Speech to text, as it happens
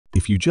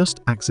If you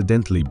just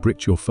accidentally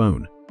bricked your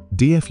phone,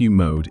 DFU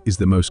Mode is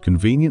the most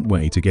convenient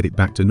way to get it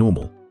back to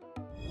normal.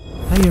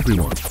 Hey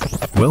everyone,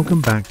 welcome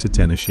back to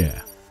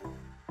tenorshare.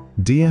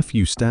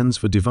 DFU stands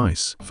for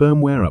Device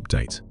Firmware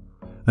Update,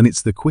 and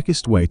it's the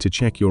quickest way to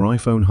check your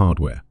iPhone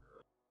hardware.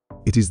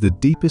 It is the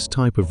deepest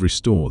type of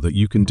restore that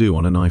you can do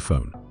on an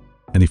iPhone,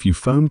 and if your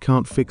phone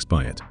can't fix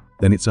by it,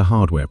 then it's a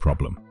hardware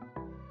problem.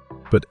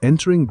 But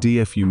entering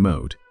DFU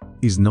mode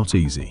is not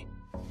easy.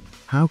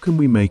 How can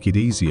we make it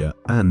easier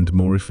and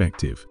more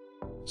effective?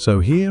 So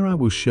here I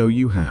will show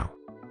you how.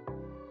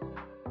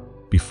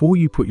 Before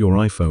you put your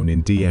iPhone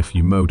in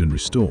DFU mode and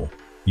restore,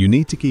 you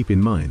need to keep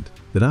in mind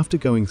that after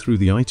going through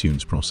the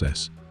iTunes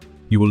process,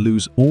 you will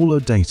lose all the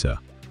data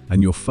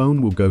and your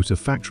phone will go to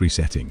factory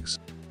settings.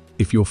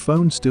 If your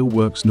phone still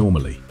works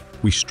normally,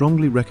 we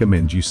strongly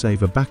recommend you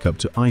save a backup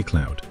to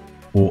iCloud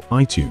or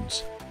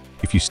iTunes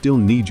if you still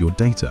need your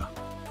data.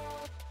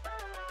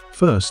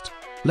 First,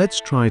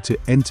 let's try to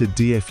enter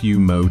DFU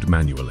mode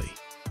manually.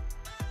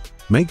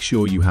 Make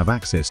sure you have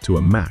access to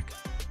a Mac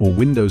or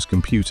Windows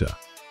computer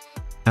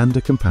and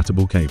a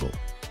compatible cable.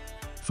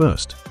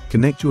 First,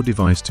 connect your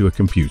device to a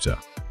computer.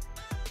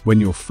 When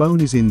your phone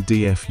is in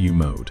DFU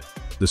mode,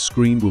 the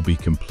screen will be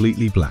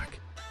completely black.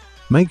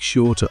 Make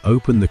sure to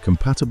open the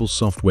compatible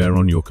software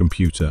on your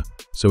computer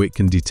so it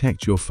can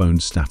detect your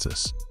phone's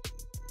status.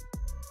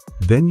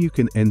 Then you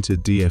can enter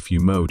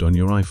DFU mode on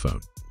your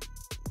iPhone.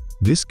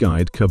 This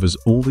guide covers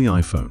all the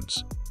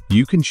iPhones.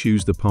 You can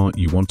choose the part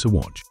you want to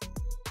watch.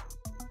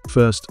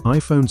 First,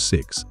 iPhone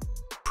 6.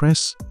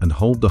 Press and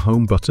hold the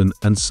home button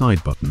and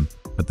side button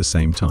at the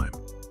same time.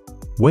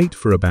 Wait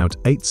for about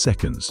 8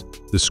 seconds.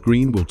 The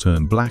screen will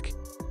turn black.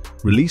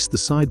 Release the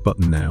side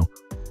button now,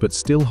 but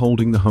still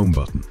holding the home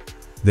button.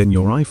 Then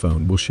your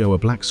iPhone will show a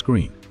black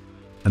screen,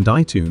 and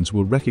iTunes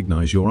will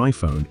recognize your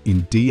iPhone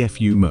in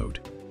DFU mode.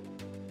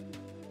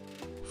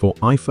 For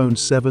iPhone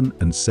 7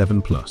 and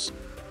 7 Plus,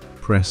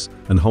 press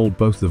and hold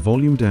both the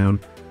volume down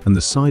and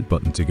the side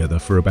button together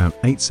for about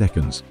 8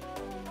 seconds.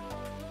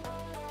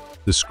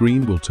 The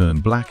screen will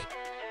turn black.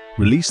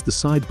 Release the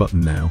side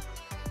button now,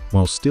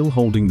 while still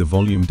holding the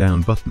volume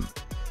down button.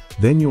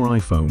 Then your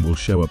iPhone will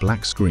show a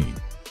black screen,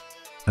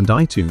 and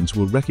iTunes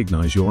will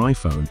recognize your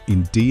iPhone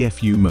in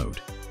DFU mode.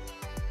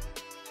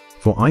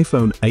 For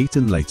iPhone 8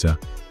 and later,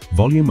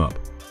 volume up,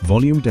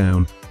 volume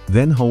down,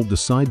 then hold the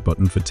side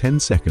button for 10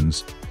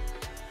 seconds.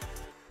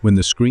 When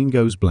the screen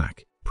goes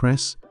black,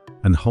 press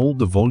and hold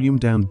the volume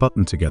down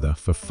button together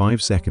for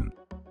 5 seconds.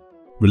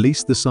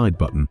 Release the side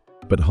button,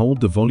 but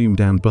hold the volume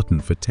down button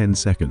for 10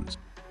 seconds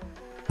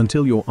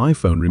until your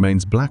iPhone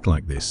remains black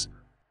like this.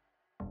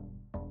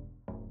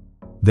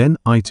 Then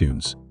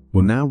iTunes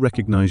will now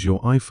recognize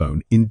your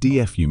iPhone in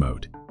DFU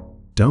mode.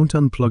 Don't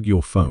unplug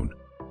your phone.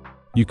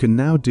 You can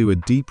now do a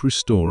deep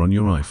restore on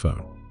your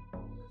iPhone.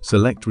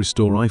 Select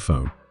Restore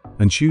iPhone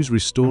and choose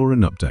Restore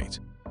and Update.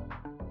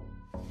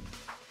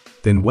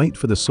 Then wait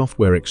for the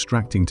software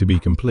extracting to be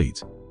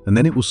complete, and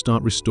then it will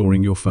start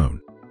restoring your phone.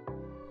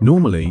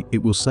 Normally,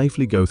 it will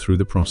safely go through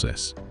the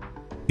process.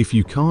 If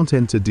you can't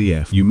enter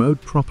DFU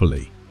mode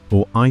properly,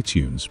 or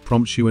iTunes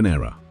prompts you an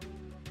error,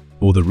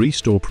 or the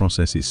restore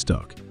process is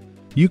stuck,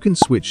 you can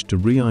switch to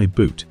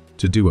ReiBoot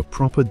to do a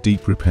proper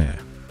deep repair.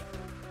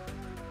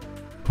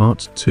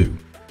 Part 2.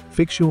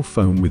 Fix your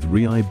phone with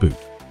ReiBoot.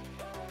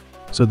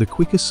 So the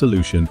quickest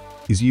solution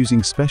is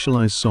using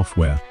specialized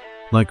software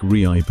like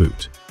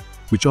ReiBoot,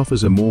 which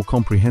offers a more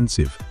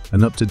comprehensive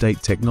and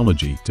up-to-date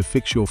technology to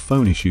fix your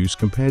phone issues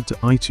compared to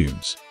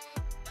iTunes.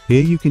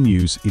 Here you can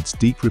use its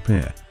deep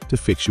repair to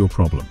fix your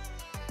problem.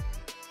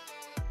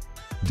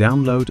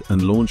 Download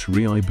and launch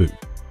ReiBoot.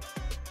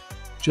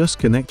 Just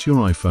connect your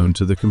iPhone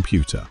to the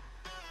computer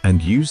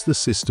and use the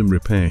system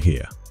repair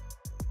here.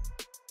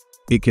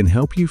 It can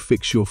help you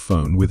fix your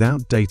phone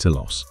without data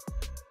loss,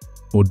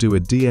 or do a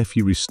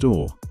DFU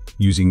restore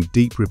using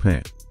deep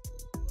repair.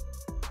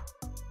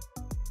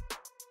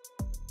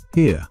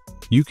 Here,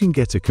 you can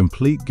get a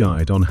complete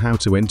guide on how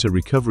to enter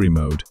recovery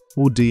mode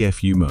or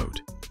DFU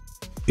mode.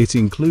 It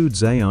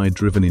includes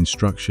AI-driven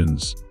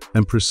instructions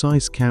and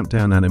precise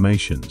countdown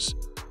animations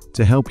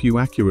to help you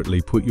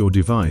accurately put your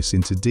device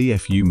into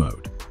DFU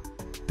mode.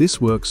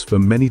 This works for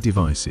many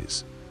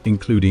devices,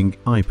 including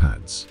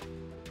iPads.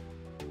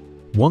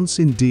 Once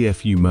in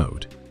DFU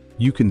mode,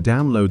 you can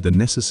download the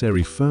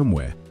necessary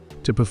firmware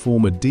to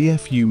perform a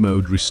DFU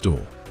mode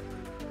restore,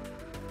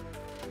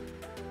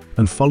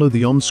 and follow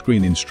the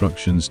on-screen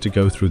instructions to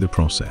go through the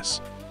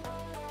process.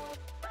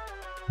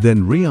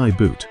 Then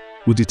ReiBoot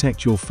will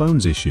detect your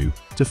phone's issue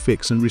to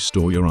fix and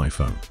restore your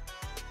iPhone.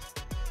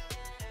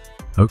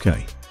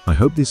 Okay, I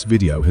hope this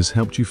video has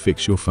helped you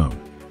fix your phone.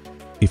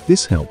 If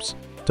this helps,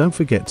 don't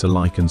forget to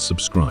like and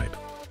subscribe.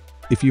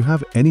 If you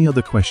have any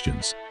other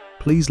questions,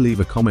 please leave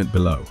a comment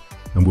below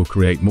and we'll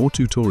create more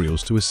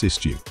tutorials to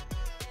assist you.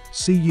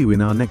 See you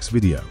in our next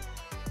video.